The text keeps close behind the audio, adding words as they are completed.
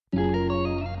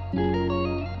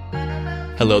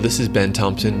Hello, this is Ben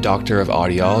Thompson, Doctor of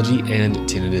Audiology and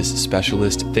Tinnitus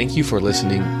Specialist. Thank you for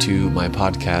listening to my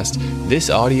podcast. This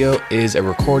audio is a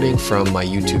recording from my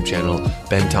YouTube channel,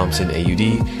 Ben Thompson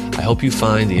AUD. I hope you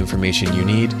find the information you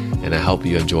need, and I hope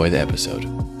you enjoy the episode.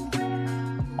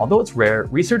 Although it's rare,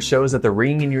 research shows that the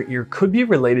ringing in your ear could be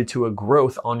related to a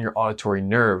growth on your auditory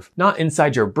nerve, not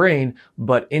inside your brain,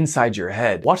 but inside your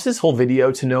head. Watch this whole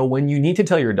video to know when you need to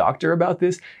tell your doctor about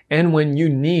this and when you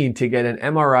need to get an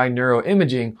MRI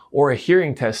neuroimaging or a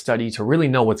hearing test study to really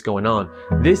know what's going on.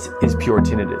 This is pure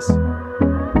tinnitus.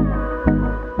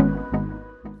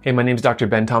 Hey, my name is Dr.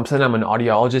 Ben Thompson. I'm an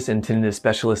audiologist and tinnitus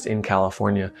specialist in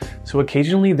California. So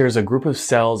occasionally there's a group of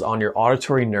cells on your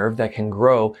auditory nerve that can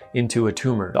grow into a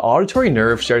tumor. The auditory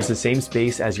nerve shares the same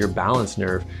space as your balance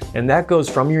nerve, and that goes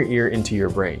from your ear into your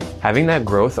brain. Having that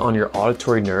growth on your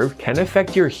auditory nerve can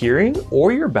affect your hearing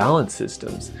or your balance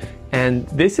systems. And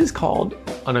this is called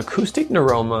an acoustic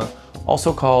neuroma,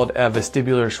 also called a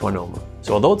vestibular schwannoma.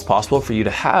 So although it's possible for you to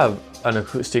have an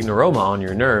acoustic neuroma on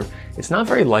your nerve, it's not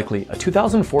very likely. A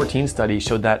 2014 study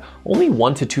showed that only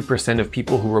 1 to 2% of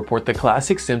people who report the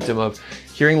classic symptom of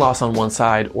hearing loss on one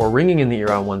side or ringing in the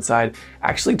ear on one side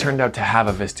actually turned out to have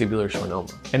a vestibular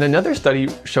schwannoma. And another study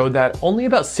showed that only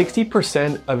about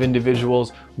 60% of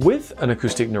individuals with an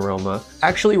acoustic neuroma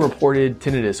actually reported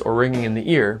tinnitus or ringing in the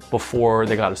ear before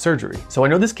they got a surgery. So I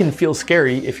know this can feel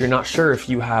scary if you're not sure if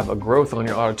you have a growth on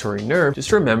your auditory nerve.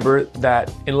 Just remember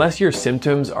that unless your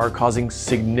symptoms are causing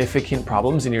significant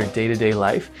problems in your day-to-day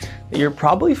life, you're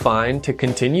probably fine to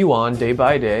continue on day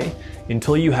by day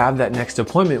until you have that next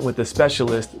appointment with the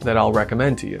specialist that I'll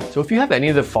recommend to you. So if you have any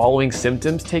of the following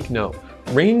symptoms, take note.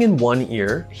 Ringing in one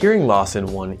ear, hearing loss in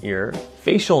one ear,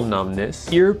 facial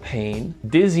numbness, ear pain,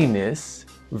 dizziness,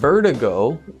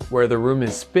 vertigo, where the room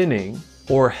is spinning,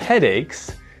 or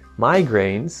headaches,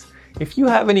 migraines. If you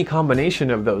have any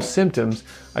combination of those symptoms,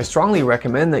 I strongly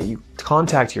recommend that you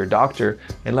contact your doctor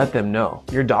and let them know.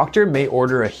 Your doctor may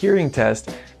order a hearing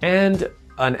test and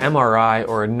an MRI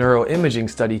or a neuroimaging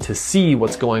study to see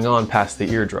what's going on past the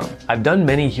eardrum. I've done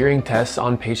many hearing tests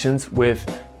on patients with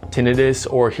tinnitus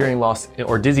or hearing loss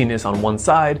or dizziness on one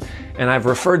side, and I've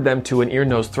referred them to an ear,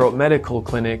 nose, throat medical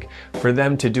clinic for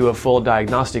them to do a full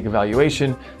diagnostic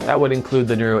evaluation. That would include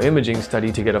the neuroimaging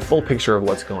study to get a full picture of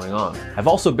what's going on. I've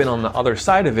also been on the other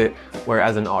side of it, where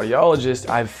as an audiologist,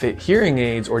 I've fit hearing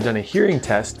aids or done a hearing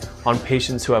test on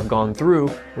patients who have gone through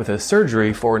with a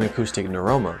surgery for an acoustic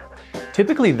neuroma.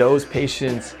 Typically, those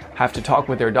patients have to talk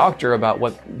with their doctor about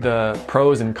what the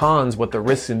pros and cons, what the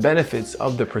risks and benefits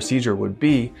of the procedure would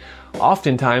be.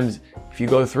 Oftentimes, if you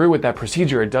go through with that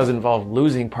procedure, it does involve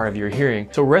losing part of your hearing.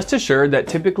 So rest assured that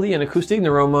typically an acoustic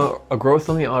neuroma, a growth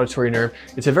on the auditory nerve,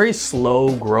 it's a very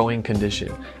slow growing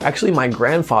condition. Actually, my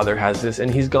grandfather has this,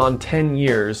 and he's gone 10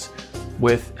 years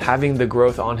with having the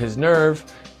growth on his nerve.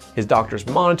 His doctor's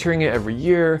monitoring it every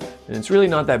year, and it's really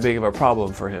not that big of a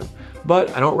problem for him.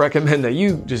 But I don't recommend that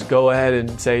you just go ahead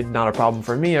and say, not a problem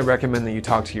for me. I recommend that you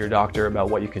talk to your doctor about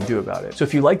what you can do about it. So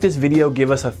if you like this video, give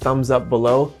us a thumbs up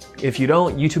below. If you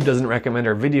don't, YouTube doesn't recommend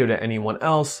our video to anyone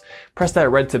else. Press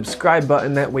that red subscribe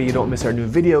button. That way you don't miss our new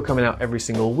video coming out every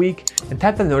single week. And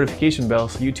tap the notification bell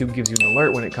so YouTube gives you an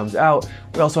alert when it comes out.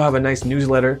 We also have a nice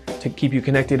newsletter to keep you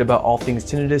connected about all things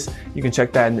tinnitus. You can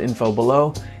check that in the info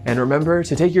below. And remember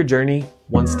to take your journey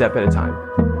one step at a time.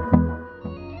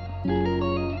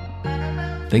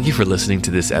 Thank you for listening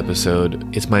to this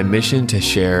episode. It's my mission to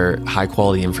share high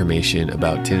quality information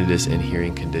about tinnitus and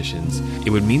hearing conditions. It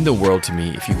would mean the world to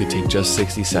me if you could take just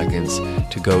 60 seconds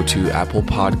to go to Apple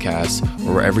Podcasts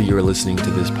or wherever you are listening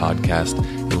to this podcast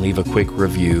and leave a quick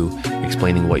review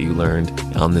explaining what you learned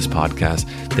on this podcast.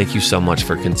 Thank you so much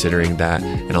for considering that,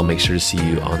 and I'll make sure to see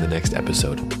you on the next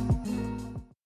episode.